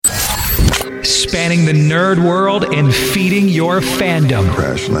Spanning the nerd world and feeding your fandom.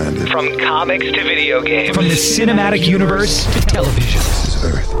 Crash landed. From comics to video games. From the cinematic universe to television. This is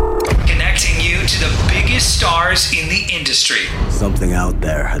Earth. Connecting you to the biggest stars in the industry. Something out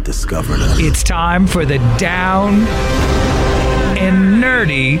there had discovered us. It's time for the Down and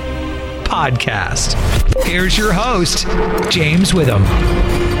Nerdy podcast. Here's your host, James Witham.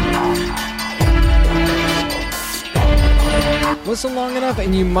 Listen long enough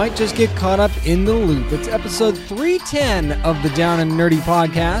and you might just get caught up in the loop. It's episode 310 of the Down and Nerdy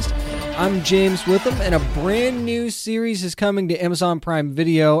podcast. I'm James Witham, and a brand new series is coming to Amazon Prime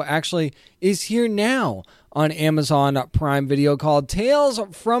Video. Actually, is here now on Amazon Prime Video called Tales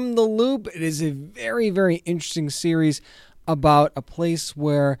from the Loop. It is a very, very interesting series about a place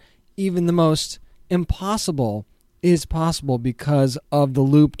where even the most impossible is possible because of the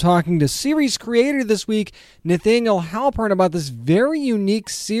loop. Talking to series creator this week, Nathaniel Halpern, about this very unique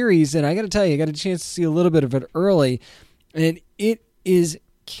series. And I got to tell you, I got a chance to see a little bit of it early, and it is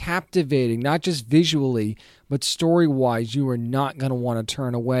captivating, not just visually, but story-wise. You are not going to want to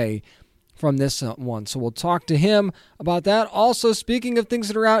turn away from this one. So we'll talk to him about that. Also, speaking of things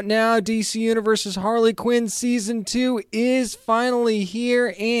that are out now, DC Universe's Harley Quinn Season 2 is finally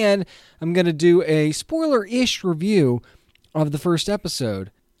here, and I'm going to do a spoiler-ish review of the first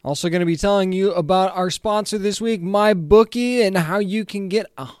episode. Also going to be telling you about our sponsor this week, MyBookie, and how you can get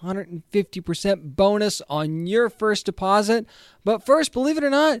 150% bonus on your first deposit. But first, believe it or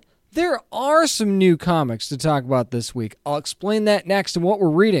not, there are some new comics to talk about this week. I'll explain that next and what we're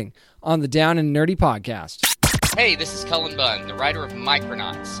reading on the Down and Nerdy podcast. Hey, this is Cullen Bunn, the writer of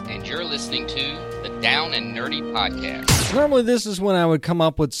Micronauts, and you're listening to the Down and Nerdy podcast. Normally, this is when I would come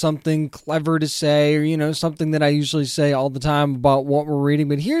up with something clever to say, or, something that I usually say all the time about what we're reading.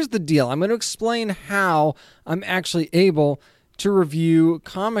 But here's the deal. I'm going to explain how I'm actually able to review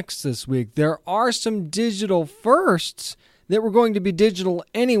comics this week. There are some digital firsts that were going to be digital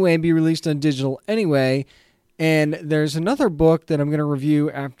anyway and be released on digital anyway. And there's another book that I'm going to review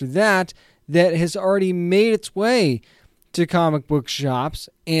after that has already made its way to comic book shops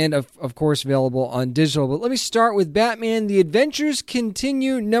and, of course, available on digital. But let me start with Batman: The Adventures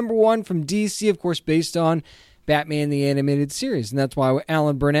Continue, #1 from DC, of course, based on Batman the Animated Series. And that's why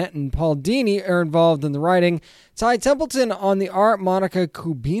Alan Burnett and Paul Dini are involved in the writing. Ty Templeton on the art, Monica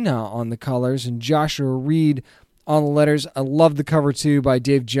Kubina on the colors, and Joshua Reed on the letters. I love the cover, too, by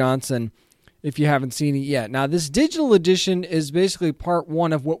Dave Johnson, if you haven't seen it yet. Now, this digital edition is basically part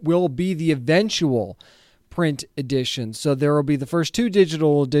one of what will be the eventual print edition. So there will be the first two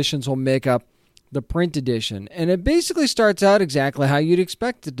digital editions will make up the print edition. And it basically starts out exactly how you'd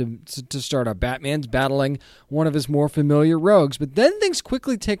expect it to start out. Batman's battling one of his more familiar rogues. But then things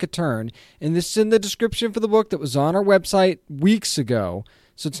quickly take a turn. And this is in the description for the book that was on our website weeks ago.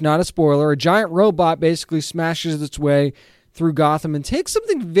 So it's not a spoiler. A giant robot basically smashes its way through Gotham and takes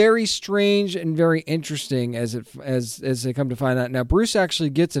something very strange and very interesting as they come to find out. Now, Bruce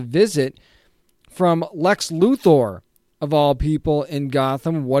actually gets a visit from Lex Luthor, of all people, in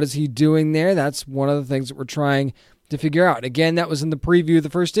Gotham. What is he doing there? That's one of the things that we're trying to figure out. Again, that was in the preview of the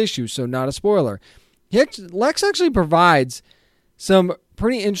first issue, so not a spoiler. Lex actually provides some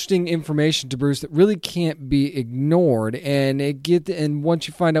pretty interesting information to Bruce that really can't be ignored, and once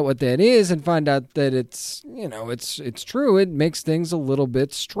you find out what that is and find out that it's true, it makes things a little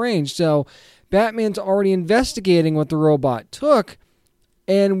bit strange. So Batman's already investigating what the robot took,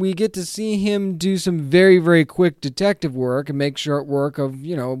 and we get to see him do some very, very quick detective work and make short work of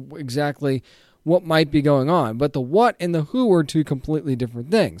exactly what might be going on. But the what and the who are two completely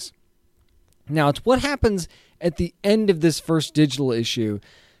different things. Now, it's what happens at the end of this first digital issue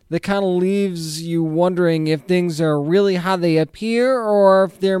that kind of leaves you wondering if things are really how they appear or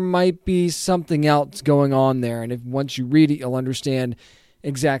if there might be something else going on there. And if once you read it, you'll understand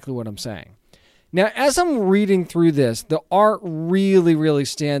exactly what I'm saying. Now, as I'm reading through this, the art really, really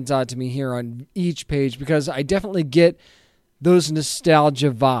stands out to me here on each page because I definitely get those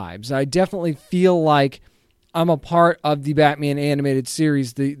nostalgia vibes. I definitely feel like I'm a part of the Batman animated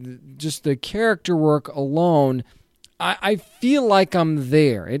series. Just the character work alone, I feel like I'm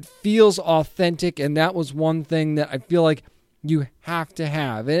there. It feels authentic, and that was one thing that I feel like you have to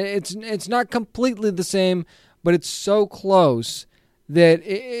have. It's not completely the same, but it's so close that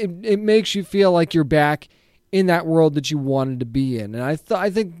it makes you feel like you're back in that world that you wanted to be in. And I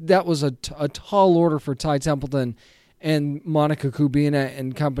think that was a tall order for Ty Templeton and Monica Kubina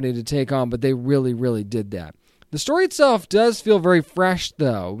and company to take on, but they really, really did that. The story itself does feel very fresh,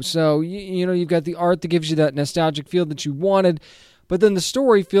 though. So, you've got the art that gives you that nostalgic feel that you wanted, but then the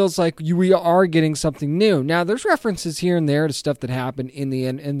story feels like we are getting something new. Now, there's references here and there to stuff that happened in the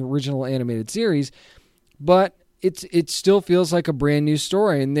original animated series, but it still feels like a brand new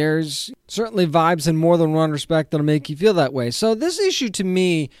story, and there's certainly vibes in more than one respect that'll make you feel that way. So this issue to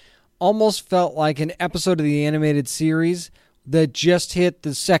me almost felt like an episode of the animated series that just hit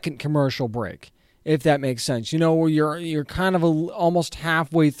the second commercial break, if that makes sense. You know, where you're kind of almost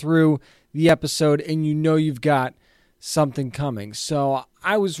halfway through the episode and you know you've got something coming. So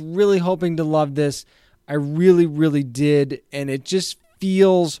I was really hoping to love this. I really, really did, and it just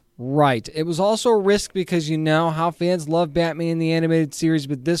feels right. It was also a risk because you know how fans love Batman in the animated series,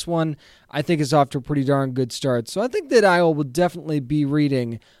 but this one I think is off to a pretty darn good start. So I think that I will definitely be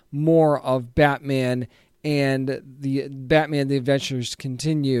reading more of Batman and the Adventures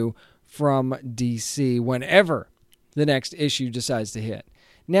Continue from DC whenever the next issue decides to hit.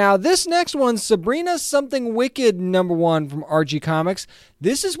 Now, this next one, Sabrina Something Wicked #1 from Archie Comics.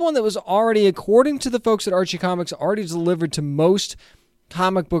 This is one that was already, according to the folks at Archie Comics, already delivered to most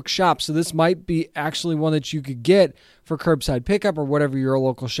comic book shops. So this might be actually one that you could get for curbside pickup or whatever your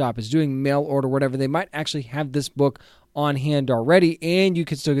local shop is doing, mail order, whatever. They might actually have this book on hand already, and you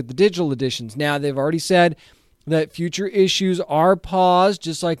can still get the digital editions. Now, they've already said that future issues are paused,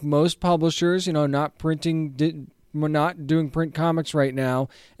 just like most publishers, not doing print comics right now,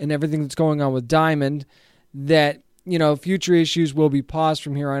 and everything that's going on with Diamond, that future issues will be paused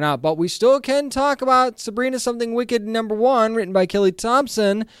from here on out. But we still can talk about Sabrina Something Wicked #1, written by Kelly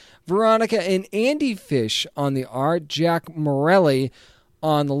Thompson, Veronica and Andy Fish on the art, Jack Morelli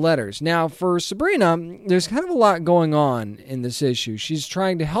on the letters. Now, for Sabrina, there's kind of a lot going on in this issue. She's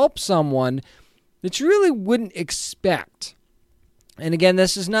trying to help someone that you really wouldn't expect. And again,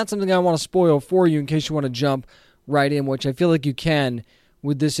 this is not something I want to spoil for you in case you want to jump right in, which I feel like you can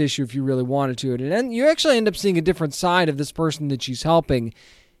with this issue if you really wanted to. And then you actually end up seeing a different side of this person that she's helping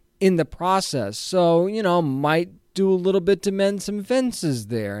in the process. So, might do a little bit to mend some fences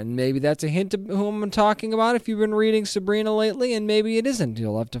there. And maybe that's a hint of who I'm talking about if you've been reading Sabrina lately, and maybe it isn't.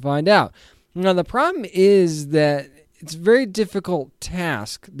 You'll have to find out. Now, the problem is that it's a very difficult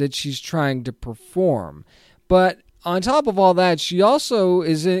task that she's trying to perform. But on top of all that, she also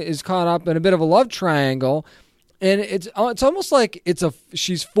is caught up in a bit of a love triangle. And it's almost like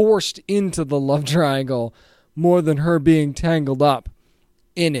she's forced into the love triangle more than her being tangled up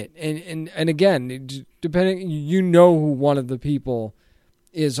in it. And again, depending, who one of the people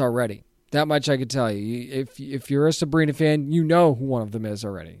is already. That much I could tell you. If you're a Sabrina fan, you know who one of them is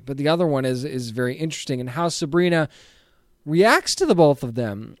already. But the other one is very interesting, and how Sabrina reacts to the both of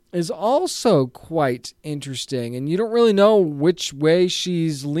them is also quite interesting, and you don't really know which way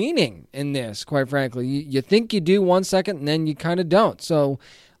she's leaning in this, quite frankly. You think you do one second, and then you kind of don't. So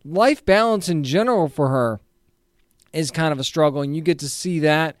life balance in general for her is kind of a struggle, and you get to see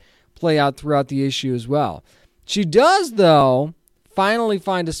that play out throughout the issue as well. She does, though, finally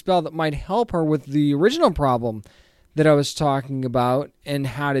find a spell that might help her with the original problem that I was talking about and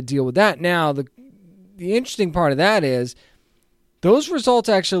how to deal with that. Now, the interesting part of that is those results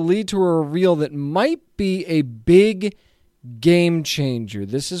actually lead to a reveal that might be a big game changer.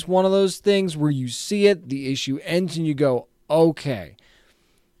 This is one of those things where you see it, the issue ends, and you go, okay,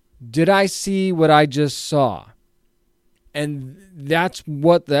 did I see what I just saw? And that's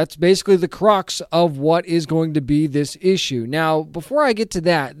basically the crux of what is going to be this issue. Now, before I get to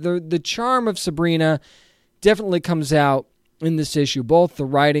that, the charm of Sabrina definitely comes out in this issue. Both the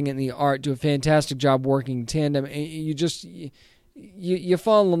writing and the art do a fantastic job working in tandem. You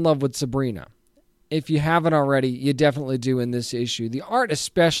fall in love with Sabrina. If you haven't already, you definitely do in this issue. The art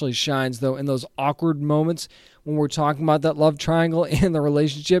especially shines, though, in those awkward moments when we're talking about that love triangle and the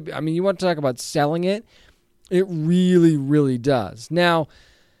relationship. I mean, you want to talk about selling it? It really, really does. Now,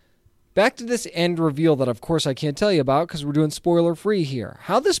 back to this end reveal that, of course, I can't tell you about because we're doing spoiler-free here.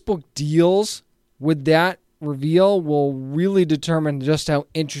 How this book deals with that reveal will really determine just how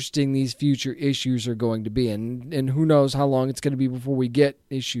interesting these future issues are going to be, and who knows how long it's going to be before we get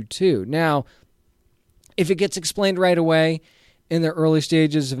issue 2. Now, if it gets explained right away in the early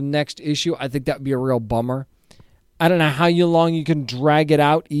stages of next issue, I think that would be a real bummer. I don't know how long you can drag it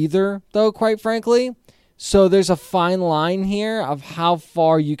out either, though, quite frankly. So there's a fine line here of how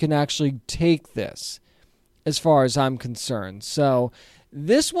far you can actually take this, as far as I'm concerned. So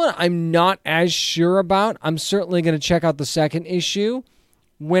this one I'm not as sure about. I'm certainly going to check out the second issue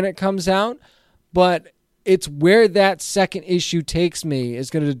when it comes out, but it's where that second issue takes me is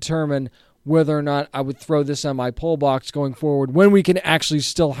going to determine whether or not I would throw this on my pull box going forward, when we can actually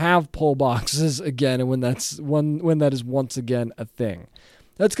still have pull boxes again, and when that is once again a thing.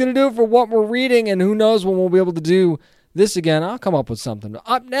 That's going to do it for what we're reading, and who knows when we'll be able to do this again, I'll come up with something.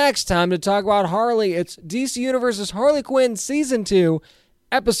 Up next, time to talk about Harley. It's DC Universe's Harley Quinn Season 2,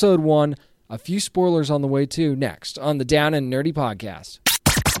 Episode 1. A few spoilers on the way, too, next on the Down and Nerdy Podcast.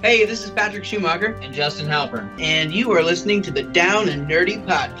 Hey, this is Patrick Schumacher. And Justin Halpern. And you are listening to the Down and Nerdy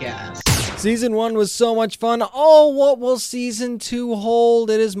Podcast. Season 1 was so much fun. Oh, what will Season 2 hold?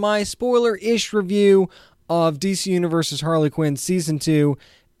 It is my spoiler-ish review of DC Universe's Harley Quinn Season 2,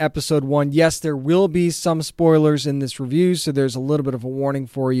 Episode 1. Yes, there will be some spoilers in this review, so there's a little bit of a warning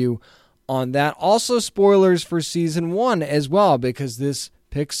for you on that. Also, spoilers for Season 1 as well, because this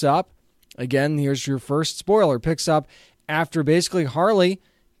picks up, again, here's your first spoiler, picks up after basically Harley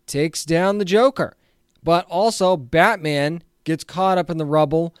takes down the Joker. But also, Batman gets caught up in the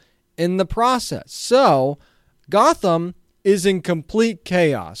rubble in the process. So, Gotham is in complete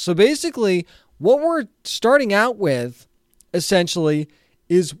chaos. So basically, what we're starting out with, essentially,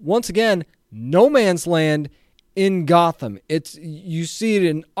 is, once again, no man's land in Gotham. You see it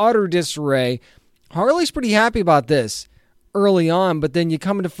in utter disarray. Harley's pretty happy about this early on, but then you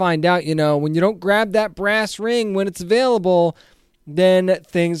come to find out, when you don't grab that brass ring when it's available, then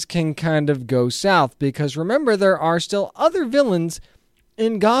things can kind of go south. Because remember, there are still other villains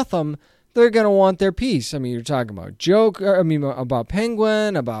in Gotham. They're going to want their piece. I mean, you're talking about Joker, about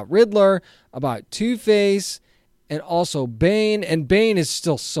Penguin, about Riddler, about Two-Face, and also Bane. And Bane is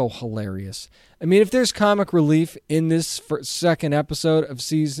still so hilarious. I mean, if there's comic relief in this first episode of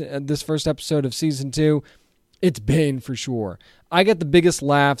Season 2, it's Bane for sure. I get the biggest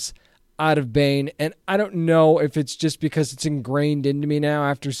laughs out of Bane, and I don't know if it's just because it's ingrained into me now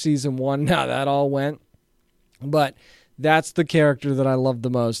after Season 1, how that all went. But that's the character that I love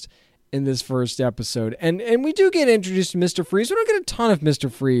the most in this first episode. And we do get introduced to Mr. Freeze. We don't get a ton of Mr.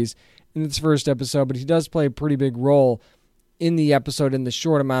 Freeze in this first episode, but he does play a pretty big role in the episode in the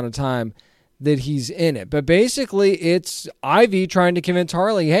short amount of time that he's in it. But basically, it's Ivy trying to convince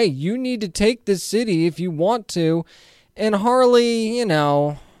Harley, hey, you need to take this city if you want to. And Harley,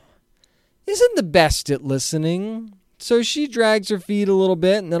 isn't the best at listening. So she drags her feet a little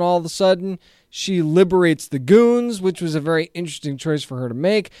bit, and then all of a sudden, she liberates the goons, which was a very interesting choice for her to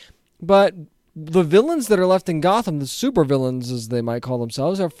make. But the villains that are left in Gotham, the supervillains, as they might call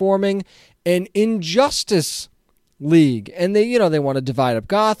themselves, are forming an injustice league. And they want to divide up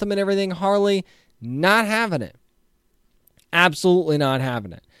Gotham and everything. Harley, not having it. Absolutely not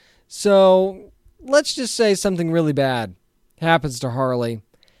having it. So let's just say something really bad happens to Harley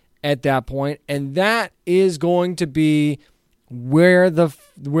at that point, and that is going to be where the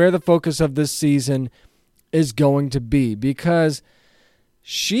focus of this season is going to be, because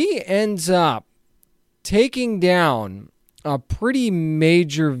she ends up taking down a pretty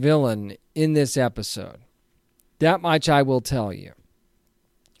major villain in this episode. That much I will tell you.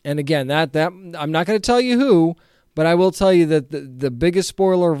 And again, that I'm not going to tell you who, but I will tell you that the biggest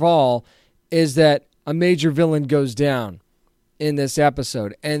spoiler of all is that a major villain goes down in this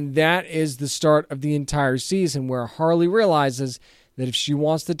episode. And that is the start of the entire season, where Harley realizes that if she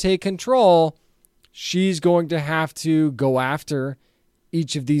wants to take control, she's going to have to go after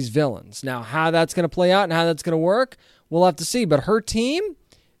each of these villains. Now, how that's going to play out and how that's going to work, we'll have to see. But her team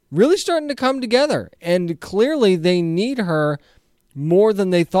really starting to come together, and clearly they need her more than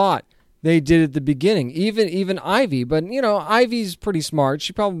they thought they did at the beginning. Even Ivy, but Ivy's pretty smart.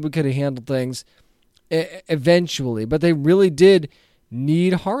 She probably could have handled things eventually, but they really did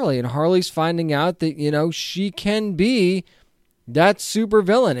need Harley, and Harley's finding out that she can be that super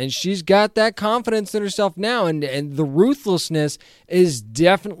villain, and she's got that confidence in herself now, and the ruthlessness is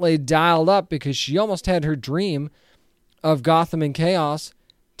definitely dialed up, because she almost had her dream of Gotham and chaos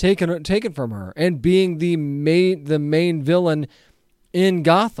taken from her and being the main villain in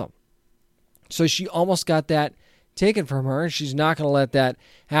Gotham. So she almost got that taken from her, and she's not going to let that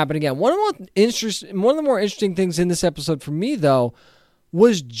happen again. One of the more interesting things in this episode for me, though,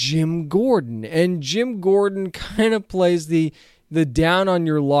 was Jim Gordon. And Jim Gordon kind of plays the down on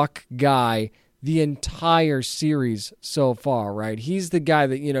your luck guy the entire series so far, right? He's the guy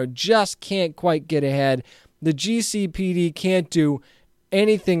that, just can't quite get ahead. The GCPD can't do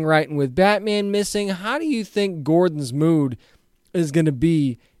anything right, and with Batman missing, how do you think Gordon's mood is going to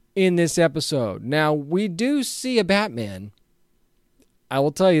be in this episode? Now, we do see a Batman. I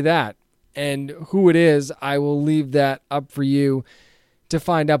will tell you that. And who it is, I will leave that up for you to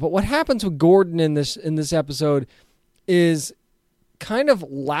find out. But what happens with Gordon in this episode is kind of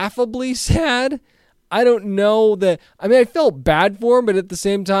laughably sad. I don't know that... I felt bad for him, but at the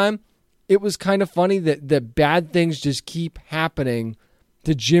same time, it was kind of funny that bad things just keep happening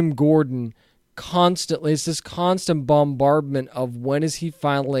to Jim Gordon constantly. It's this constant bombardment of when is he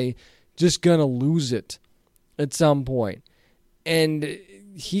finally just going to lose it at some point. And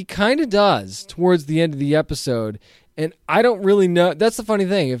he kind of does towards the end of the episode. And I don't really know. That's the funny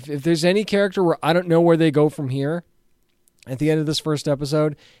thing. If there's any character where I don't know where they go from here at the end of this first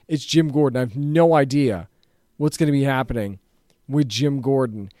episode, it's Jim Gordon. I have no idea what's going to be happening with Jim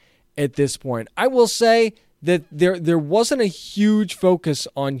Gordon at this point. I will say that there wasn't a huge focus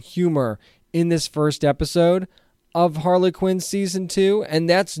on humor in this first episode of Harley Quinn Season 2, and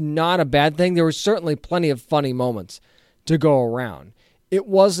that's not a bad thing. There were certainly plenty of funny moments to go around. It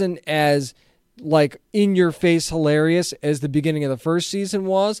wasn't as in-your-face hilarious as the beginning of the first season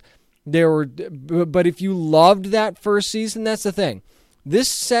was. But if you loved that first season, that's the thing.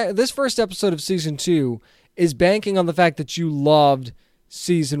 This first episode of Season 2 is banking on the fact that you loved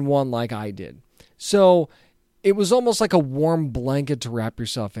Season 1 like I did. So it was almost like a warm blanket to wrap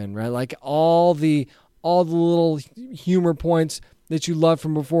yourself in, right? Like all the little humor points that you loved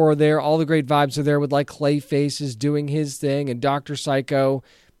from before are there. All the great vibes are there with like Clayface is doing his thing, and Dr. Psycho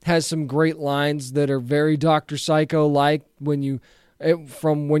has some great lines that are very Dr. Psycho-like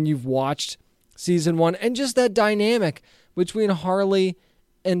from when you've watched Season 1. And just that dynamic between Harley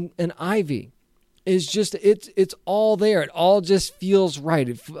and Ivy is just, it's all there. It all just feels right.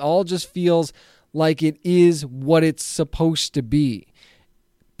 It all just feels like it is what it's supposed to be.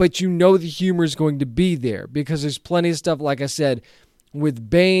 But you know the humor is going to be there because there's plenty of stuff, like I said, with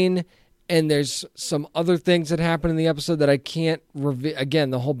Bane, and there's some other things that happen in the episode that I can't reveal. Again,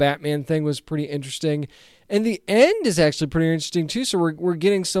 the whole Batman thing was pretty interesting. And the end is actually pretty interesting too. So we're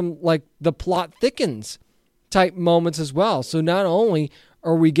getting some like the plot thickens type moments as well. So not only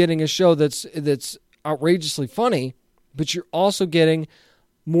are we getting a show that's outrageously funny, but you're also getting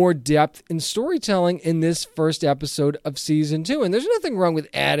more depth in storytelling in this first episode of Season 2. And there's nothing wrong with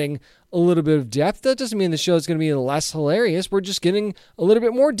adding a little bit of depth. That doesn't mean the show is going to be less hilarious. We're just getting a little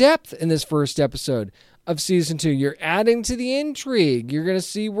bit more depth in this first episode of Season 2. You're adding to the intrigue. You're going to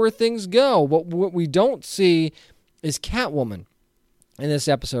see where things go. But what we don't see is Catwoman in this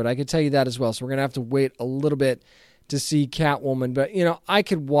episode. I can tell you that as well. So we're going to have to wait a little bit to see Catwoman. But, I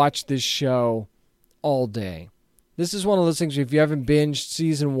could watch this show all day. This is one of those things, if you haven't binged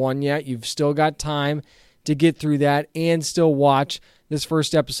Season 1 yet, you've still got time to get through that and still watch this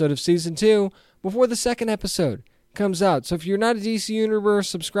first episode of Season 2 before the second episode comes out. So if you're not a DC Universe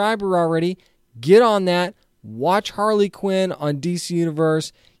subscriber already, get on that. Watch Harley Quinn on DC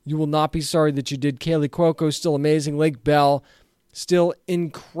Universe. You will not be sorry that you did. Kaylee Cuoco, still amazing. Lake Bell, still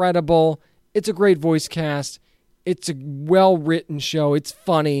incredible. It's a great voice cast. It's a well-written show. It's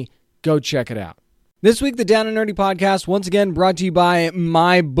funny. Go check it out. This week, the Down and Nerdy podcast, once again, brought to you by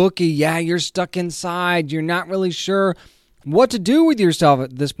MyBookie. Yeah, you're stuck inside. You're not really sure what to do with yourself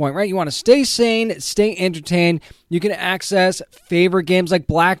at this point, right? You want to stay sane, stay entertained. You can access favorite games like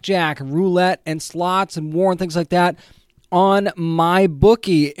blackjack, roulette, and slots and war and things like that on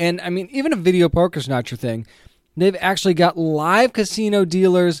MyBookie. And, even if video poker is not your thing, they've actually got live casino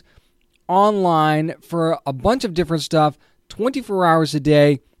dealers online for a bunch of different stuff, 24 hours a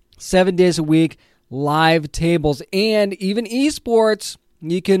day, 7 days a week. Live tables, and even esports.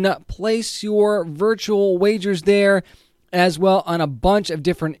 You can place your virtual wagers there as well on a bunch of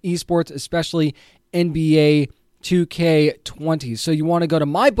different esports, especially NBA 2K20. So you want to go to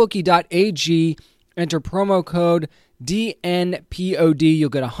mybookie.ag, enter promo code DNPOD. You'll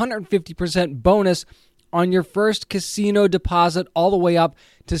get 150% bonus on your first casino deposit all the way up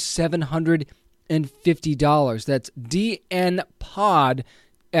to $750. That's DNPOD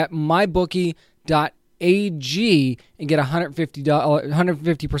at mybookie.ag and get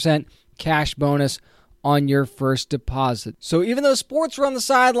 150% cash bonus on your first deposit. So even though sports are on the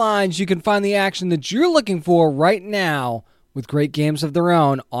sidelines, you can find the action that you're looking for right now with great games of their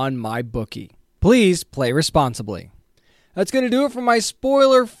own on MyBookie. Please play responsibly. That's going to do it for my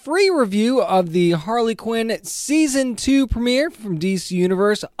spoiler-free review of the Harley Quinn Season 2 premiere from DC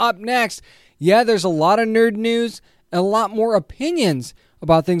Universe. Up next, there's a lot of nerd news and a lot more opinions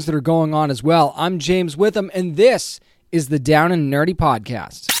about things that are going on as well. I'm James Witham, and this is the Down and Nerdy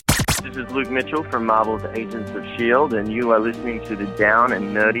Podcast. This is Luke Mitchell from Marvel's Agents of S.H.I.E.L.D., and you are listening to the Down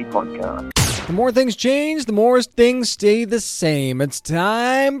and Nerdy Podcast. The more things change, the more things stay the same. It's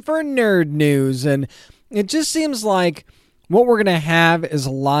time for nerd news, and it just seems like what we're going to have is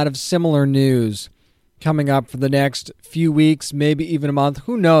a lot of similar news coming up for the next few weeks, maybe even a month.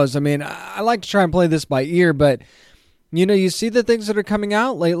 Who knows? I like to try and play this by ear, but you see the things that are coming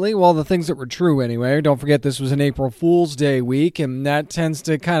out lately, well, the things that were true anyway. Don't forget this was an April Fool's Day week, and that tends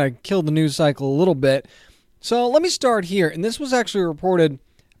to kind of kill the news cycle a little bit. So let me start here, and this was actually reported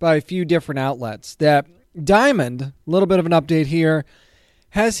by a few different outlets, that Diamond, a little bit of an update here,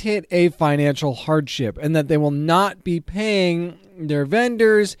 has hit a financial hardship and that they will not be paying their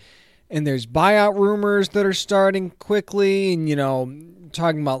vendors. And there's buyout rumors that are starting quickly. And,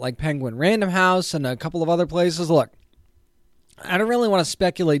 talking about like Penguin Random House and a couple of other places. Look, I don't really want to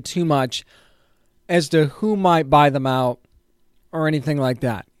speculate too much as to who might buy them out or anything like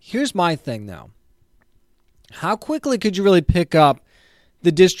that. Here's my thing, though. How quickly could you really pick up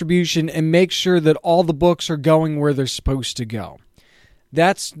the distribution and make sure that all the books are going where they're supposed to go?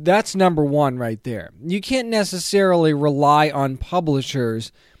 That's number one right there. You can't necessarily rely on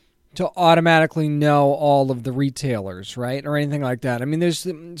publishers to automatically know all of the retailers, right? Or anything like that. I mean, there's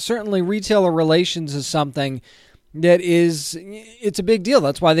certainly retailer relations is something that it's a big deal.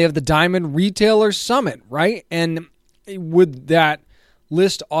 That's why they have the Diamond Retailer Summit, right? And would that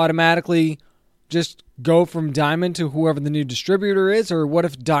list automatically just go from Diamond to whoever the new distributor is? Or what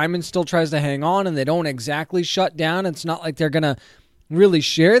if Diamond still tries to hang on and they don't exactly shut down? It's not like they're going to really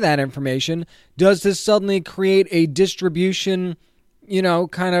share that information. Does this suddenly create a distribution,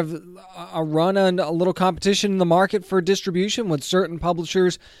 kind of a run and a little competition in the market for distribution with certain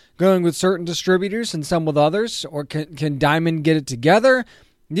publishers going with certain distributors and some with others? Or can Diamond get it together?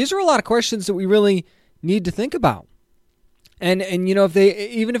 These are a lot of questions that we really need to think about. And if they,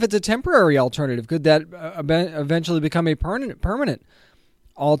 even if it's a temporary alternative, could that eventually become a permanent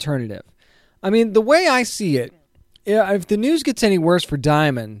alternative? I mean, the way I see it, if the news gets any worse for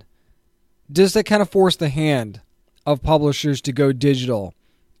Diamond, does that kind of force the hand of publishers to go digital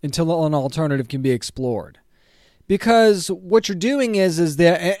until an alternative can be explored? Because what you're doing is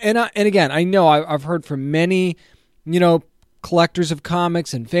that, and again, I know I've heard from many, collectors of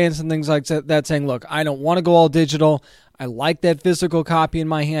comics and fans and things like that saying, look, I don't want to go all digital. I like that physical copy in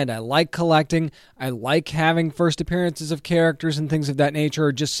my hand. I like collecting. I like having first appearances of characters and things of that nature,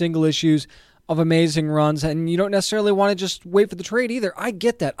 or just single issues of amazing runs. And you don't necessarily want to just wait for the trade either. I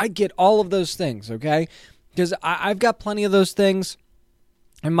get that. I get all of those things, okay? Because I've got plenty of those things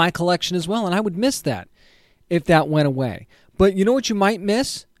in my collection as well, and I would miss that if that went away. But you know what you might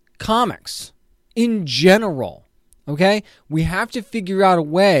miss? Comics in general, okay? We have to figure out a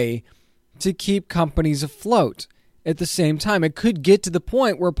way to keep companies afloat at the same time. It could get to the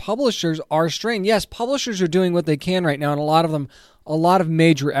point where publishers are strained. Yes, publishers are doing what they can right now, and a lot of them, a lot of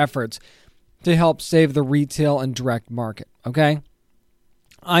major efforts to help save the retail and direct market, okay?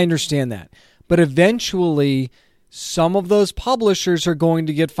 I understand that. But eventually, some of those publishers are going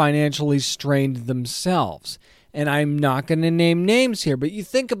to get financially strained themselves. And I'm not going to name names here, but you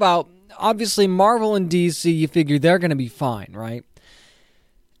think about, obviously, Marvel and DC, you figure they're going to be fine, right?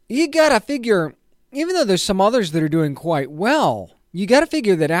 You got to figure, even though there's some others that are doing quite well, you got to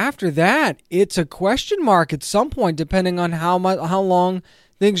figure that after that, it's a question mark at some point, depending on how long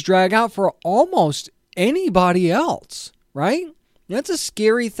things drag out for almost anybody else, right? That's a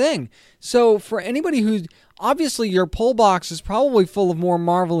scary thing. So for anybody who, obviously your pull box is probably full of more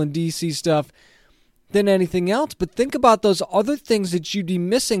Marvel and DC stuff than anything else, but think about those other things that you'd be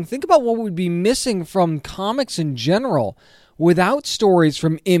missing. Think about what would be missing from comics in general without stories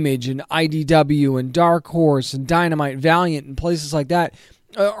from Image and IDW and Dark Horse and Dynamite, Valiant and places like that,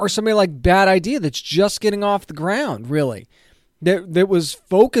 or somebody like Bad Idea that's just getting off the ground, really, that was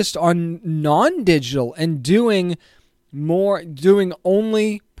focused on non-digital and doing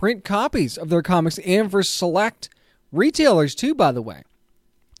only print copies of their comics, and for select retailers too, by the way.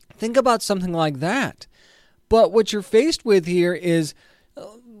 Think about something like that. But what you're faced with here is,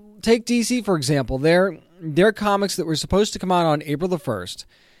 take DC, for example. Their comics that were supposed to come out on April the 1st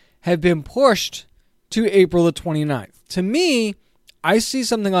have been pushed to April the 29th. To me, I see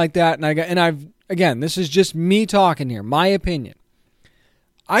something like that, again, this is just me talking here, my opinion.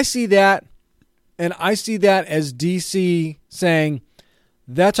 I see that, and I see that as DC saying,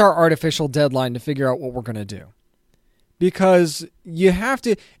 that's our artificial deadline to figure out what we're going to do. Because you have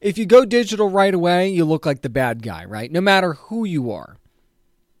to, if you go digital right away, you look like the bad guy, right? No matter who you are.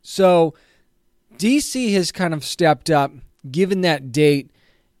 So DC has kind of stepped up, given that date,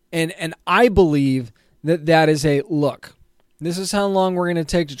 and I believe that is a, look, this is how long we're going to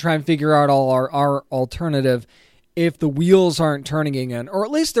take to try and figure out all our alternative if the wheels aren't turning again. Or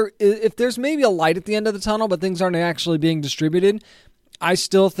at least if there's maybe a light at the end of the tunnel, but things aren't actually being distributed. I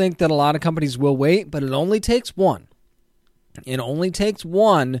still think that a lot of companies will wait, but it only takes one. It only takes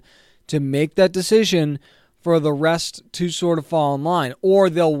one to make that decision for the rest to sort of fall in line. Or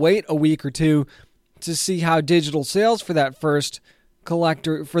they'll wait a week or two to see how digital sales for that first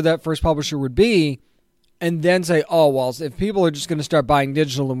publisher would be, and then say, oh, well, if people are just going to start buying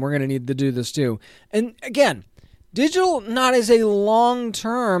digital, then we're going to need to do this too. And again, digital not as a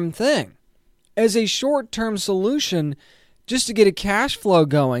long-term thing. As a short-term solution, just to get a cash flow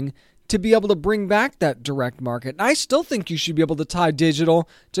going to be able to bring back that direct market. And I still think you should be able to tie digital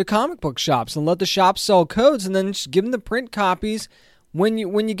to comic book shops and let the shops sell codes and then just give them the print copies when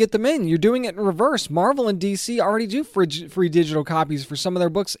you get them in. You're doing it in reverse. Marvel and DC already do free digital copies for some of their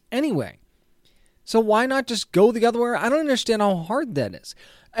books anyway. So why not just go the other way? I don't understand how hard that is.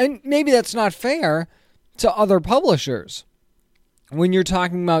 And maybe that's not fair to other publishers. When you're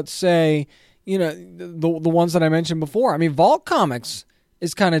talking about, say, the ones that I mentioned before. I mean, Vault Comics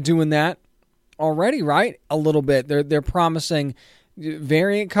is kind of doing that already, right? A little bit. They're promising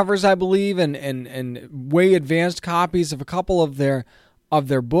variant covers, I believe, and way advanced copies of a couple of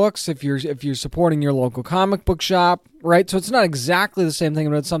their books if you're supporting your local comic book shop, right? So it's not exactly the same thing,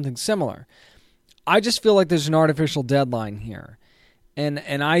 but it's something similar. I just feel like there's an artificial deadline here.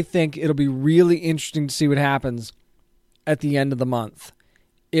 And I think it'll be really interesting to see what happens at the end of the month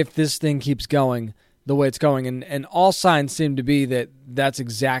if this thing keeps going the way it's going. And all signs seem to be that that's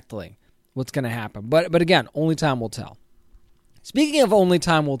exactly what's going to happen. But again, only time will tell. Speaking of only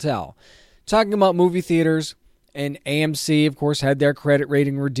time will tell, talking about movie theaters, and AMC, of course, had their credit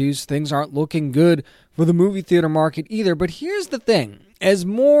rating reduced. Things aren't looking good for the movie theater market either. But here's the thing. As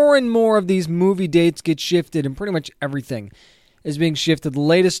more and more of these movie dates get shifted, and pretty much everything is being shifted, the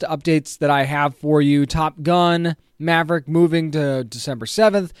latest updates that I have for you, Top Gun, Maverick moving to December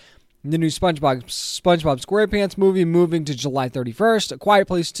 7th, the new SpongeBob SquarePants movie moving to July 31st, A Quiet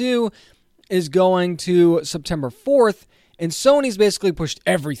Place 2 is going to September 4th, and Sony's basically pushed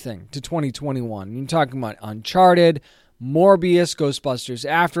everything to 2021. You're talking about Uncharted, Morbius, Ghostbusters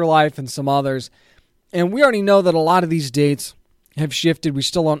Afterlife, and some others. And we already know that a lot of these dates have shifted. We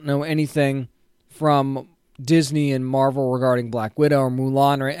still don't know anything from Disney and Marvel regarding Black Widow or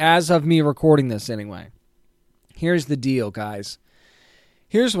Mulan, or as of me recording this anyway. Here's the deal, guys.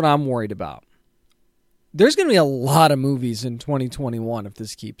 Here's what I'm worried about. There's going to be a lot of movies in 2021 if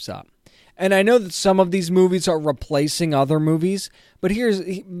this keeps up. And I know that some of these movies are replacing other movies, but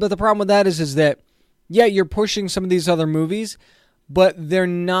the problem with that is that, yeah, you're pushing some of these other movies, but they're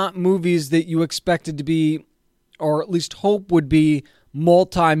not movies that you expected to be, or at least hope would be,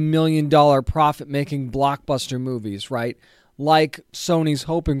 multi-million-dollar profit-making blockbuster movies, right? Like Sony's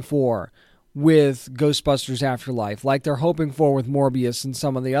hoping for with Ghostbusters Afterlife, like they're hoping for with Morbius and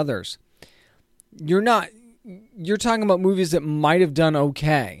some of the others. You're talking about movies that might have done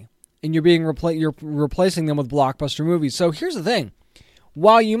okay, and you're replacing them with blockbuster movies. So here's the thing.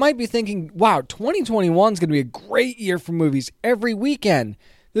 While you might be thinking, wow, 2021 is going to be a great year for movies every weekend,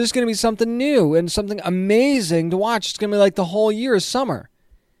 there's going to be something new and something amazing to watch. It's going to be like the whole year is summer.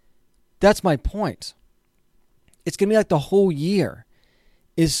 That's my point. It's going to be like the whole year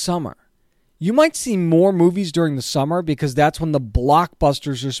is summer. You might see more movies during the summer because that's when the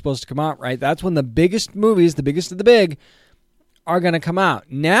blockbusters are supposed to come out, right? That's when the biggest movies, the biggest of the big, are going to come out.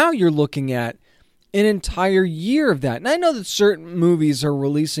 Now you're looking at an entire year of that. And I know that certain movies are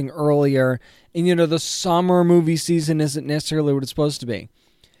releasing earlier, and the summer movie season isn't necessarily what it's supposed to be.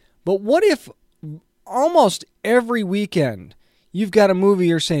 But what if almost every weekend you've got a movie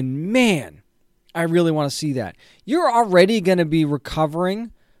you're saying, man, I really want to see that. You're already going to be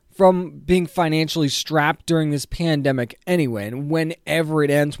recovering from being financially strapped during this pandemic anyway, and whenever it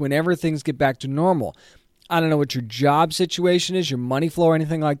ends, whenever things get back to normal. I don't know what your job situation is, your money flow, or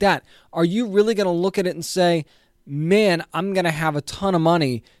anything like that. Are you really going to look at it and say, man, I'm going to have a ton of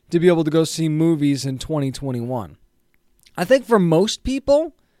money to be able to go see movies in 2021? I think for most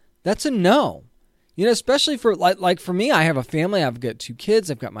people, that's a no. Especially for like for me, I have a family. I've got 2 kids.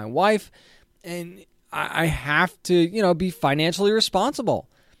 I've got my wife, and I have to be financially responsible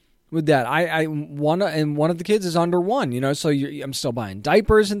with that. One of the kids is under 1. So I'm still buying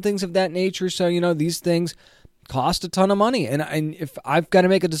diapers and things of that nature. So these things cost a ton of money, and if I've got to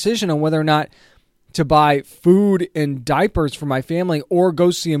make a decision on whether or not to buy food and diapers for my family or go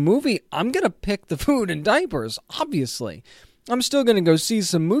see a movie, I'm gonna pick the food and diapers. Obviously. I'm still going to go see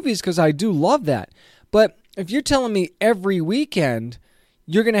some movies because I do love that. But if you're telling me every weekend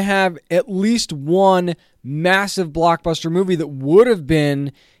you're going to have at least one massive blockbuster movie that would have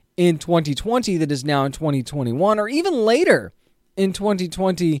been in 2020 that is now in 2021, or even later in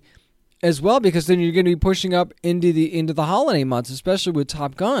 2020 as well, because then you're going to be pushing up into the holiday months, especially with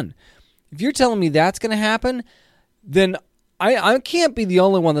Top Gun. If you're telling me that's going to happen, then I can't be the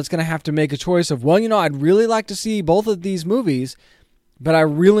only one that's going to have to make a choice of, well, I'd really like to see both of these movies, but I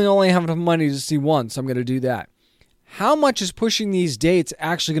really only have enough money to see one, so I'm going to do that. How much is pushing these dates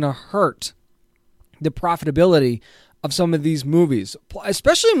actually going to hurt the profitability of some of these movies?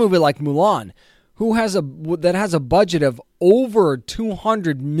 Especially a movie like Mulan, that has a budget of over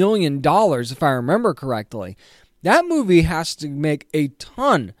 $200 million, if I remember correctly. That movie has to make a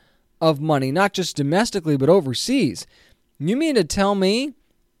ton of money, not just domestically, but overseas. You mean to tell me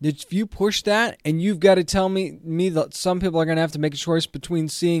that if you push that, and you've got to tell me that some people are going to have to make a choice between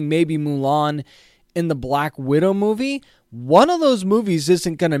seeing maybe Mulan and the Black Widow movie, one of those movies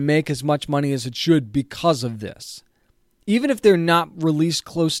isn't going to make as much money as it should because of this, even if they're not released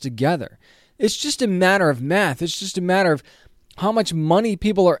close together. It's just a matter of math. It's just a matter of how much money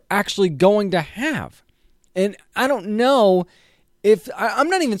people are actually going to have. And I don't know if, I'm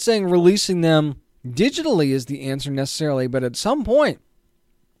not even saying releasing them digitally is the answer necessarily, but at some point,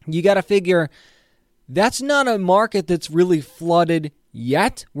 you got to figure that's not a market that's really flooded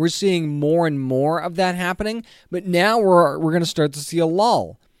yet. We're seeing more and more of that happening, but now we're going to start to see a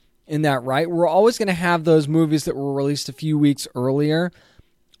lull in that, right? We're always going to have those movies that were released a few weeks earlier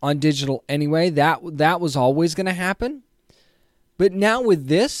on digital anyway. That was always going to happen. But now with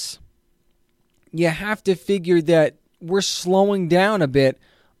this, you have to figure that we're slowing down a bit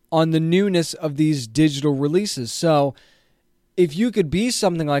on the newness of these digital releases. So if you could be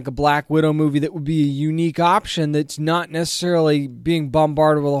something like a Black Widow movie that would be a unique option that's not necessarily being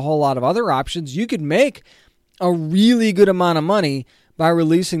bombarded with a whole lot of other options, you could make a really good amount of money by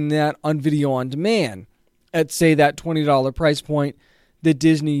releasing that on video on demand at, say, that $20 price point that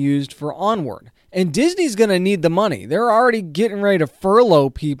Disney used for Onward. And Disney's going to need the money. They're already getting ready to furlough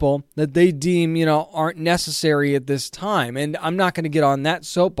people that they deem, aren't necessary at this time. And I'm not going to get on that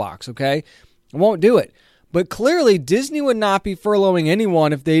soapbox, okay? I won't do it. But clearly, Disney would not be furloughing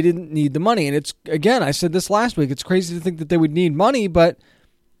anyone if they didn't need the money. And it's, again, I said this last week, it's crazy to think that they would need money, but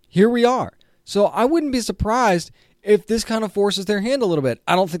here we are. So I wouldn't be surprised if this kind of forces their hand a little bit.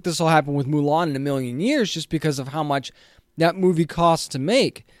 I don't think this will happen with Mulan in a million years just because of how much that movie costs to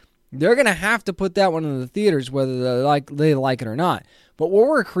make. They're going to have to put that one in the theaters whether they like it or not. But what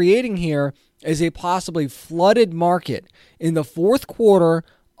we're creating here is a possibly flooded market in the fourth quarter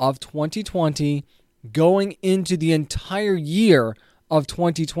of 2020 going into the entire year of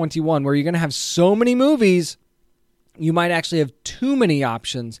 2021, where you're going to have so many movies, you might actually have too many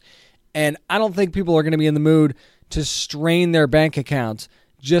options. And I don't think people are going to be in the mood to strain their bank accounts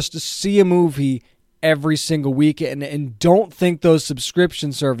just to see a movie every single week, and don't think those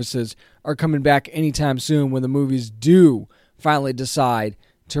subscription services are coming back anytime soon when the movies do finally decide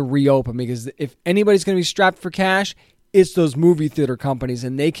to reopen. Because if anybody's going to be strapped for cash, it's those movie theater companies,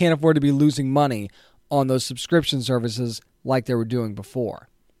 and they can't afford to be losing money on those subscription services like they were doing before.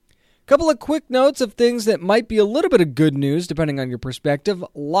 A couple of quick notes of things that might be a little bit of good news, depending on your perspective.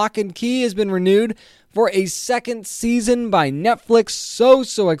 Lock and Key has been renewed for a second season by Netflix.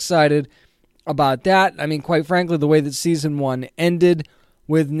 So excited about that. I mean, quite frankly, the way that season one ended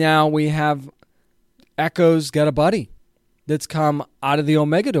with now we have Echo's got a buddy that's come out of the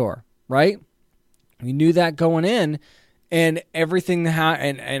Omega door, right? We knew that going in, and everything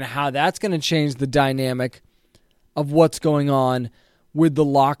how that's going to change the dynamic of what's going on with the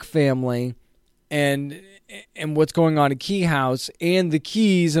Locke family and what's going on at Key House and the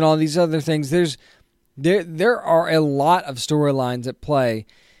Keys and all these other things. There are a lot of storylines at play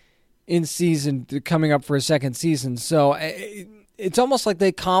in season coming up for a second season. So it's almost like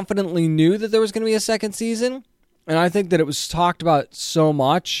they confidently knew that there was going to be a second season. And I think that it was talked about so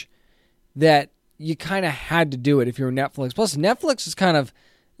much that you kind of had to do it if you're Netflix. Plus, Netflix is kind of,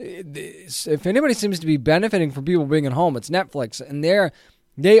 if anybody seems to be benefiting from people being at home, it's Netflix. And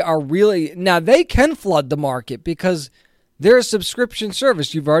they are really, now they can flood the market because they're a subscription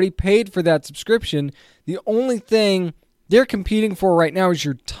service. You've already paid for that subscription. The only thing they're competing for right now is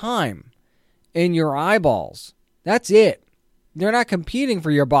your time and your eyeballs. That's it. They're not competing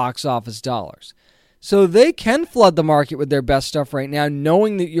for your box office dollars. So they can flood the market with their best stuff right now,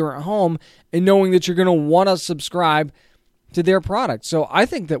 knowing that you're at home and knowing that you're going to want to subscribe to their product. So I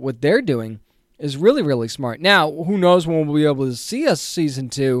think that what they're doing is really, really smart. Now, who knows when we'll be able to see a season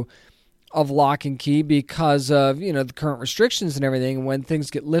 2 of Lock and Key because of, the current restrictions and everything. And when things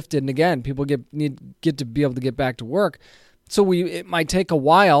get lifted, and again, people get to be able to get back to work. So it might take a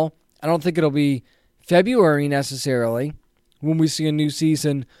while. I don't think it'll be February necessarily when we see a new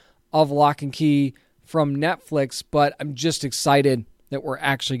season of Lock and Key from Netflix, but I'm just excited that we're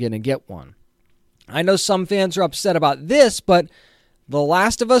actually going to get one. I know some fans are upset about this, but The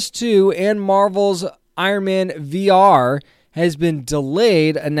Last of Us 2 and Marvel's Iron Man VR has been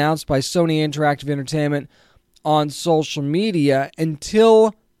delayed, announced by Sony Interactive Entertainment on social media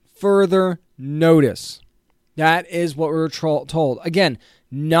until further notice. That is what we were told. Again,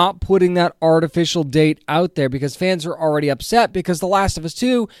 not putting that artificial date out there because fans are already upset because The Last of Us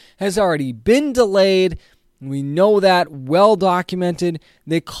 2 has already been delayed. We know that, well documented.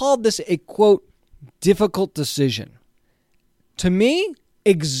 They called this a, quote, difficult decision. To me,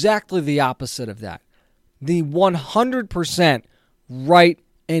 exactly the opposite of that. The 100% right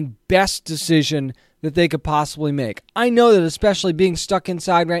and best decision that they could possibly make. I know that especially being stuck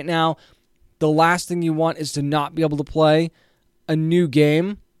inside right now, the last thing you want is to not be able to play a new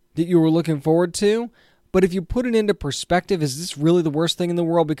game that you were looking forward to. But if you put it into perspective, is this really the worst thing in the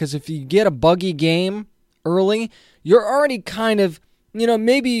world? Because if you get a buggy game early, you're already kind of,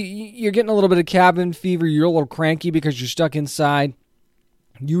 maybe you're getting a little bit of cabin fever, you're a little cranky because you're stuck inside.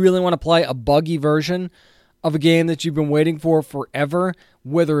 You really want to play a buggy version of a game that you've been waiting for forever,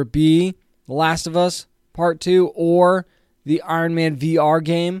 whether it be The Last of Us Part 2 or the Iron Man VR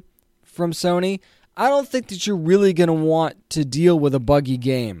game from Sony. I don't think that you're really going to want to deal with a buggy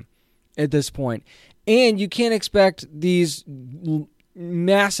game at this point. And you can't expect these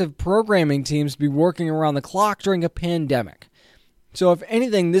massive programming teams to be working around the clock during a pandemic. So if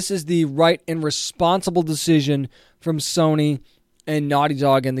anything, this is the right and responsible decision from Sony and Naughty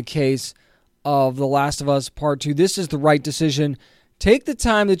Dog in the case of The Last of Us Part 2. This is the right decision. Take the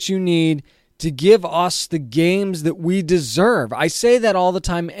time that you need to give us the games that we deserve. I say that all the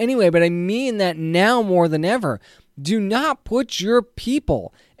time anyway, but I mean that now more than ever. Do not put your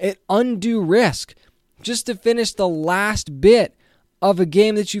people at undue risk just to finish the last bit of a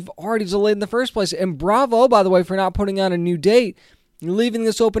game that you've already delayed in the first place. And bravo, by the way, for not putting out a new date. You're leaving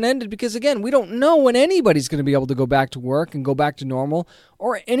this open-ended because, again, we don't know when anybody's going to be able to go back to work and go back to normal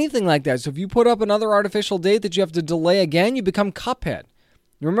or anything like that. So if you put up another artificial date that you have to delay again, you become Cuphead.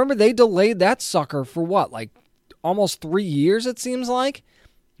 Remember, they delayed that sucker for what, like almost 3 years, it seems like,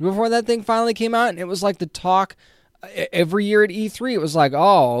 before that thing finally came out. And it was like the talk every year at E3. It was like,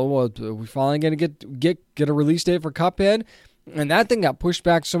 oh, well, we're finally going to get a release date for Cuphead. And that thing got pushed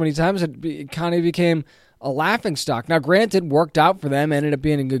back so many times it kind of became a laughingstock. Now, granted, worked out for them, ended up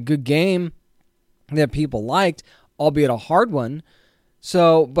being a good game that people liked, albeit a hard one.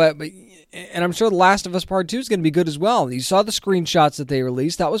 So, but and I'm sure The Last of Us Part 2 is going to be good as well. You saw the screenshots that they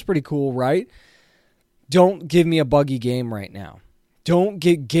released. That was pretty cool, right? Don't give me a buggy game right now.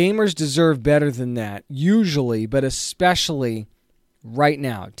 Gamers deserve better than that, usually, but especially right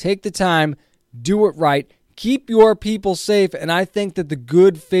now. Take the time, do it right, keep your people safe, and I think that the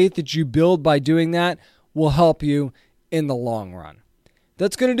good faith that you build by doing that will help you in the long run.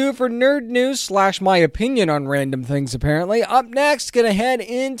 That's going to do it for Nerd News / my opinion on random things, apparently. Up next, going to head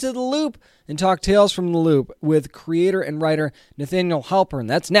into the loop and talk Tales from the Loop with creator and writer Nathaniel Halpern.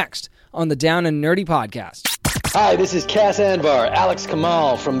 That's next on the Down and Nerdy Podcast. Hi, this is Cass Anvar, Alex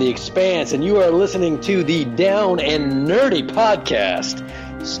Kamal from The Expanse, and you are listening to the Down and Nerdy Podcast.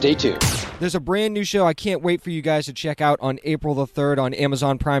 Stay tuned. There's a brand new show I can't wait for you guys to check out on April the 3rd on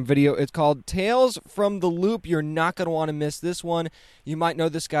Amazon Prime Video. It's called Tales from the Loop. You're not going to want to miss this one. You might know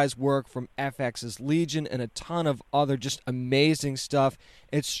this guy's work from FX's Legion and a ton of other just amazing stuff.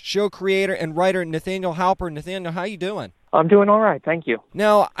 It's show creator and writer Nathaniel Halpern. Nathaniel, how you doing? I'm doing all right, thank you.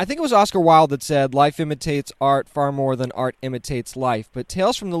 Now, I think it was Oscar Wilde that said, life imitates art far more than art imitates life. But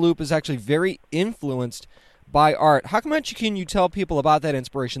Tales from the Loop is actually very influenced by art. How much can you tell people about that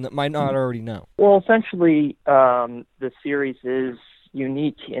inspiration that might not already know? Well, essentially, the series is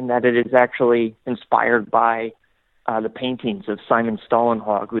unique in that it is actually inspired by the paintings of Simon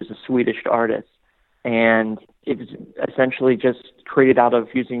Stålenhag, who is a Swedish artist. And it's essentially just created out of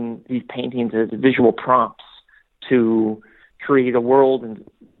using these paintings as visual prompts to create a world and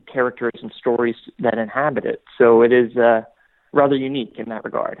characters and stories that inhabit it. So it is rather unique in that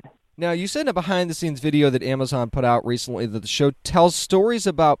regard. Now, you said in a behind-the-scenes video that Amazon put out recently that the show tells stories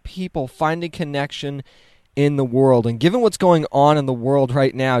about people finding connection in the world. And given what's going on in the world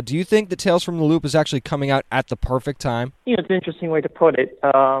right now, do you think that Tales from the Loop is actually coming out at the perfect time? It's an interesting way to put it.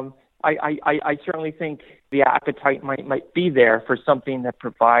 I certainly think the appetite might be there for something that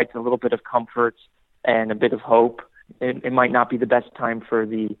provides a little bit of comfort and a bit of hope. It might not be the best time for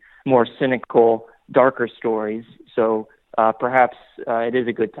the more cynical, darker stories. So perhaps it is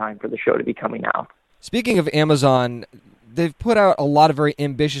a good time for the show to be coming out. Speaking of Amazon, they've put out a lot of very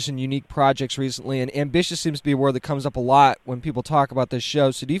ambitious and unique projects recently, and ambitious seems to be a word that comes up a lot when people talk about this show.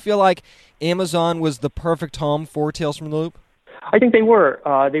 So do you feel like Amazon was the perfect home for Tales from the Loop? I think they were.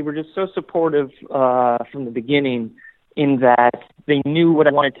 They were just so supportive from the beginning in that they knew what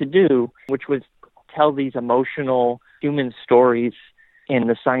I wanted to do, which was tell these emotional human stories in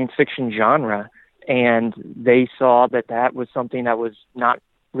the science fiction genre. And they saw that that was something that was not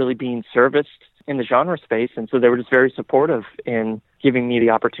really being serviced in the genre space. And so they were just very supportive in giving me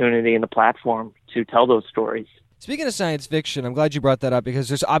the opportunity and the platform to tell those stories. Speaking of science fiction, I'm glad you brought that up because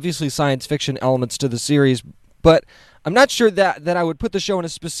there's obviously science fiction elements to the series, but I'm not sure that I would put the show in a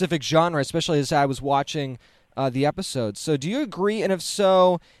specific genre, especially as I was watching the episodes. So do you agree? And if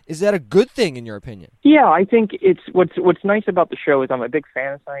so, is that a good thing in your opinion? Yeah, I think it's what's nice about the show is I'm a big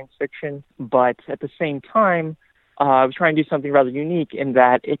fan of science fiction, but at the same time, I was trying to do something rather unique in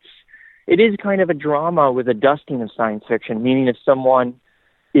that it is kind of a drama with a dusting of science fiction, meaning if someone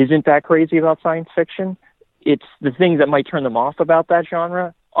isn't that crazy about science fiction, it's the things that might turn them off about that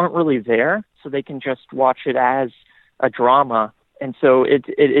genre aren't really there, so they can just watch it as a drama. And so it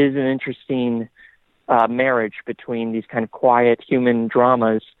is an interesting marriage between these kind of quiet human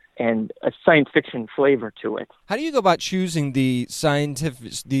dramas and a science fiction flavor to it. How do you go about choosing the science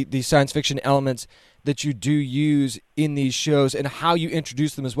fiction elements that you do use in these shows and how you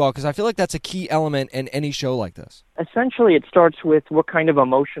introduce them as well? Because I feel like that's a key element in any show like this. Essentially, it starts with what kind of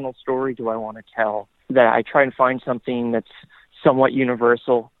emotional story do I want to tell? That I try and find something that's somewhat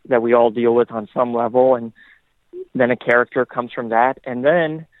universal that we all deal with on some level, and then a character comes from that. And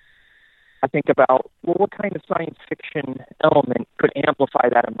then I think about, well, what kind of science fiction element could amplify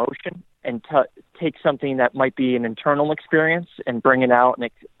that emotion and take something that might be an internal experience and bring it out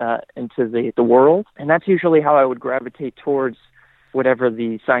into the world. And that's usually how I would gravitate towards whatever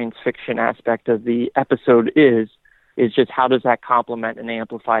the science fiction aspect of the episode is just how does that complement and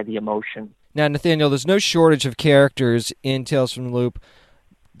amplify the emotion. Now, Nathaniel, there's no shortage of characters in Tales from the Loop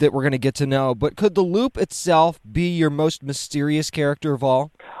that we're going to get to know, but could the Loop itself be your most mysterious character of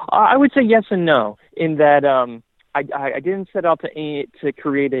all? I would say yes and no, in that I didn't set out to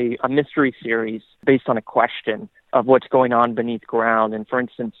create a mystery series based on a question of what's going on beneath ground. And for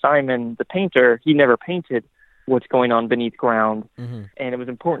instance, Simon, the painter, he never painted what's going on beneath ground. Mm-hmm. And it was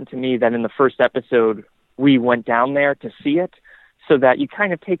important to me that in the first episode, we went down there to see it so that you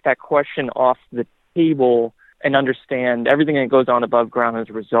kind of take that question off the table and understand everything that goes on above ground as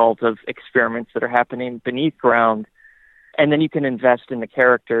a result of experiments that are happening beneath ground. And then you can invest in the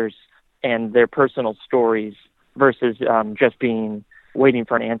characters and their personal stories versus just waiting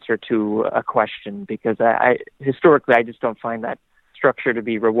for an answer to a question, because historically I just don't find that structure to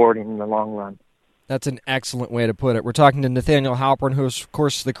be rewarding in the long run. That's an excellent way to put it. We're talking to Nathaniel Halpern, who is, of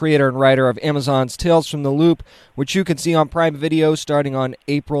course, the creator and writer of Amazon's Tales from the Loop, which you can see on Prime Video starting on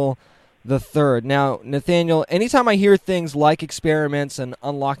April the 3rd. Now, Nathaniel, anytime I hear things like experiments and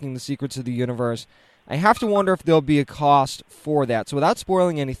unlocking the secrets of the universe, I have to wonder if there'll be a cost for that. So without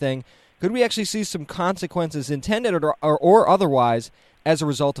spoiling anything, could we actually see some consequences, intended or otherwise, as a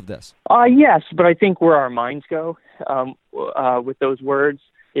result of this? Yes, but I think where our minds go with those words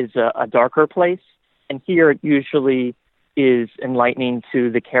is a darker place. And here it usually is enlightening to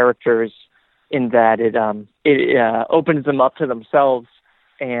the characters in that it opens them up to themselves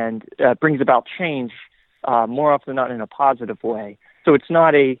and brings about change more often than not in a positive way. So it's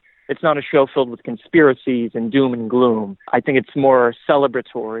not a show filled with conspiracies and doom and gloom. I think it's more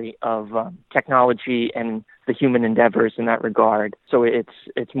celebratory of technology and the human endeavors in that regard. So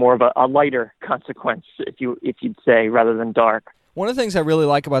it's more of a lighter consequence, if you'd say, rather than dark. One of the things I really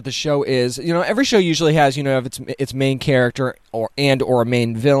like about the show is, every show usually has, its main character or a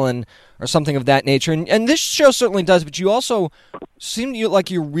main villain or something of that nature. And this show certainly does, but you also seem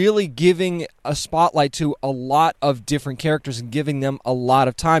like you're really giving a spotlight to a lot of different characters and giving them a lot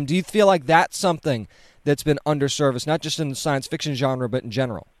of time. Do you feel like that's something that's been underserviced, not just in the science fiction genre, but in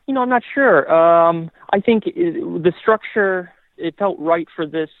general? I'm not sure. I think the structure, it felt right for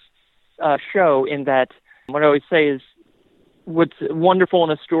this show in that what I always say is, what's wonderful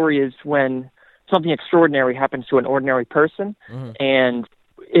in a story is when something extraordinary happens to an ordinary person. Mm-hmm. And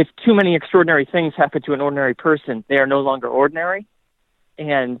if too many extraordinary things happen to an ordinary person, they are no longer ordinary.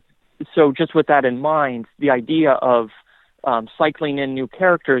 And so just with that in mind, the idea of cycling in new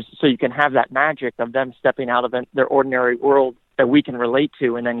characters so you can have that magic of them stepping out of their ordinary world that we can relate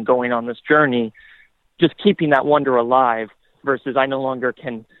to and then going on this journey, just keeping that wonder alive versus I no longer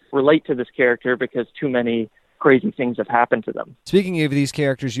can relate to this character because too many crazy things have happened to them. Speaking of these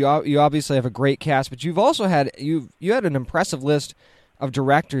characters, you obviously have a great cast, but you've also had you had an impressive list of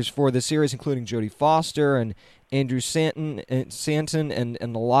directors for the series, including Jodie Foster and Andrew Stanton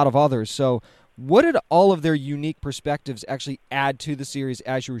and a lot of others. So what did all of their unique perspectives actually add to the series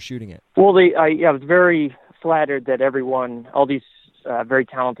as you were shooting it? Well, I was very flattered that all these very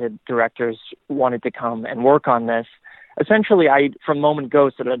talented directors wanted to come and work on this. Essentially, from Moment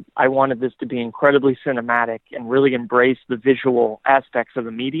Go said that I wanted this to be incredibly cinematic and really embrace the visual aspects of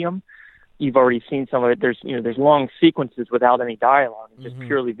the medium. You've already seen some of it. There's long sequences without any dialogue, just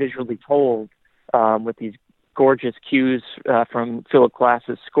purely visually told, with these gorgeous cues from Philip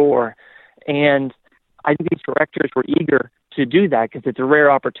Glass's score. And I think these directors were eager to do that because it's a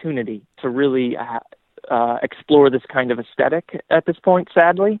rare opportunity to really explore this kind of aesthetic at this point,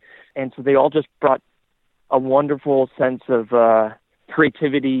 sadly. And so they all just brought a wonderful sense of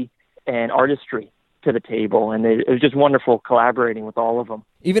creativity and artistry to the table, and it was just wonderful collaborating with all of them.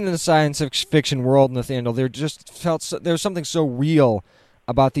 Even in the science fiction world, Nathaniel, there was something so real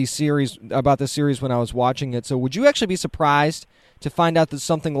about this series when I was watching it. So would you actually be surprised to find out that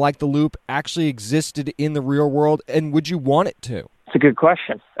something like the Loop actually existed in the real world, and would you want it to? It's a good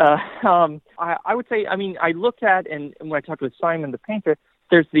question. I would say, I looked at, and when I talked with Simon the painter,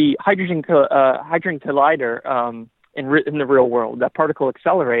 there's the hydrogen collider in the real world, that particle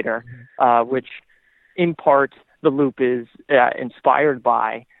accelerator, which in part the Loop is inspired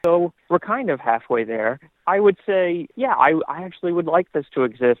by. So we're kind of halfway there. I would say, yeah, I actually would like this to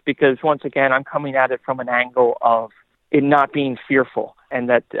exist, because once again, I'm coming at it from an angle of it not being fearful, and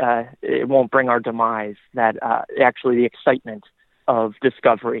that it won't bring our demise, that actually the excitement of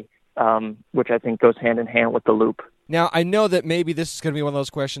discovery, which I think goes hand in hand with the Loop. Now, I know that maybe this is going to be one of those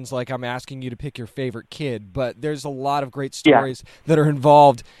questions like I'm asking you to pick your favorite kid, but there's a lot of great stories that are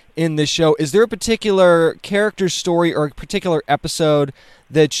involved in this show. Is there a particular character story or a particular episode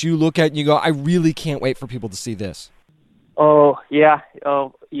that you look at and you go, I really can't wait for people to see this? Oh, yeah.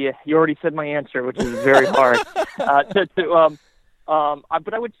 You already said my answer, which is very hard. But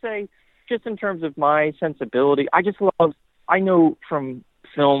I would say, just in terms of my sensibility, I know from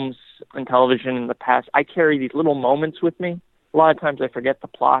films and television in the past, I carry these little moments with me. A lot of times I forget the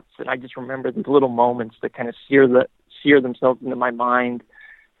plots, and I just remember these little moments that kind of sear themselves into my mind.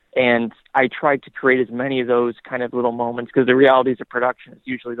 And I try to create as many of those kind of little moments, because the realities of production is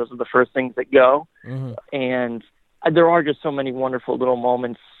usually those are the first things that go. Mm-hmm. And there are just so many wonderful little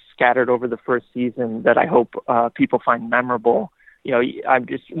moments scattered over the first season that I hope people find memorable. You know, I'm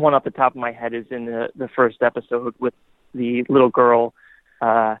just one off the top of my head is in the first episode with the little girl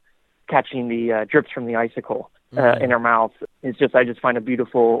catching the drips from the icicle in her mouth. I just find a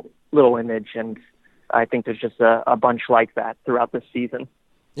beautiful little image, and I think there's just a bunch like that throughout this season.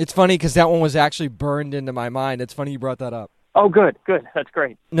 It's funny because that one was actually burned into my mind. It's funny you brought that up. Oh, good. That's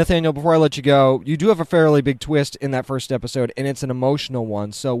great. Nathaniel, before I let you go, you do have a fairly big twist in that first episode, and it's an emotional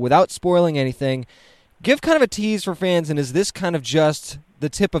one. So without spoiling anything, give kind of a tease for fans, and is this kind of just the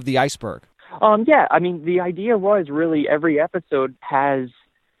tip of the iceberg? Yeah, I mean, the idea was really every episode has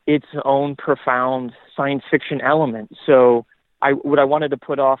its own profound science fiction element. So what I wanted to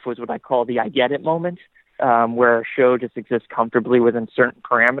put off was what I call the I get it moment, where a show just exists comfortably within certain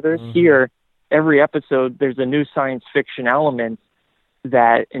parameters. Mm-hmm. Here, every episode, there's a new science fiction element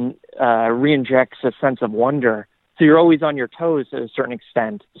that re-injects a sense of wonder. So you're always on your toes to a certain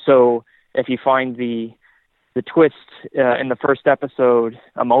extent. So if you find the twist in the first episode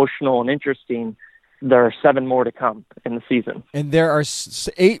emotional and interesting, there are 7 more to come in the season. And there are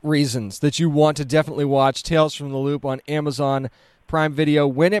 8 reasons that you want to definitely watch Tales from the Loop on Amazon Prime Video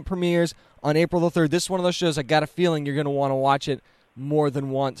when it premieres on April the 3rd. This is one of those shows I got a feeling you're going to want to watch it more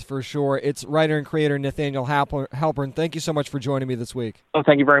than once for sure. It's writer and creator Nathaniel Halpern. Thank you so much for joining me this week. Oh,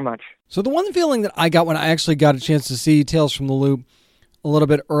 thank you very much. So the one feeling that I got when I actually got a chance to see Tales from the Loop a little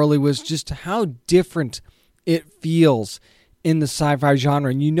bit early was just how different it feels in the sci-fi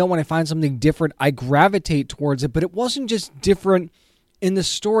genre. And you know, when I find something different, I gravitate towards it. But it wasn't just different in the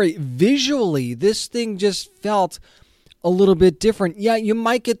story. Visually, this thing just felt a little bit different. Yeah, you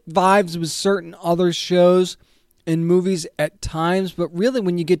might get vibes with certain other shows and movies at times, but really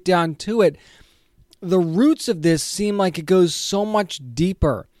when you get down to it, the roots of this seem like it goes so much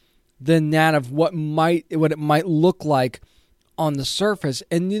deeper than that of what it might look like on the surface.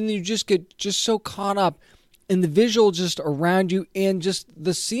 And then you just get so caught up in the visual just around you and just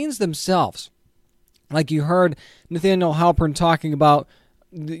the scenes themselves. Like you heard Nathaniel Halpern talking about,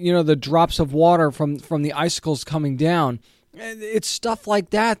 the drops of water from the icicles coming down. It's stuff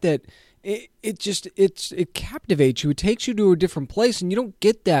like that it captivates you. It takes you to a different place, and you don't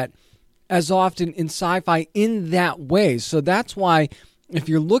get that as often in sci-fi in that way. So that's why if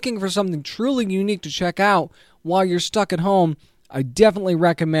you're looking for something truly unique to check out while you're stuck at home, I definitely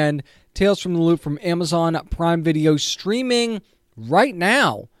recommend Tales from the Loop from Amazon Prime Video, streaming right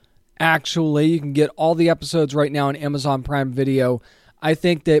now. Actually, you can get all the episodes right now on Amazon Prime Video. I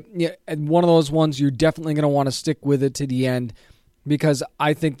think that one of those ones you're definitely going to want to stick with it to the end, because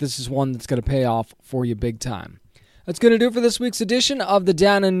I think this is one that's going to pay off for you big time. That's going to do it for this week's edition of the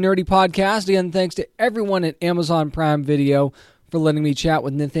Down and Nerdy Podcast. Again, thanks to everyone at Amazon Prime Video for letting me chat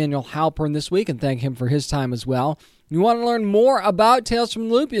with Nathaniel Halpern this week, and thank him for his time as well. You want to learn more about Tales from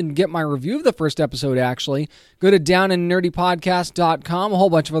the Loop and get my review of the first episode, actually, go to downandnerdypodcast.com. A whole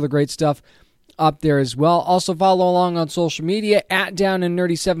bunch of other great stuff up there as well. Also follow along on social media at Down and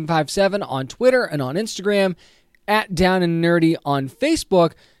Nerdy 757 on Twitter and on Instagram, at Down and Nerdy on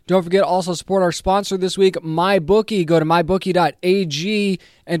Facebook. Don't forget to also support our sponsor this week, MyBookie. Go to mybookie.ag,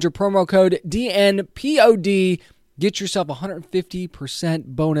 enter promo code DNPOD. Get yourself a 150%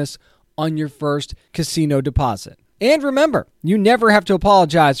 bonus on your first casino deposit. And remember, you never have to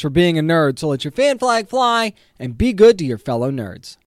apologize for being a nerd, so let your fan flag fly and be good to your fellow nerds.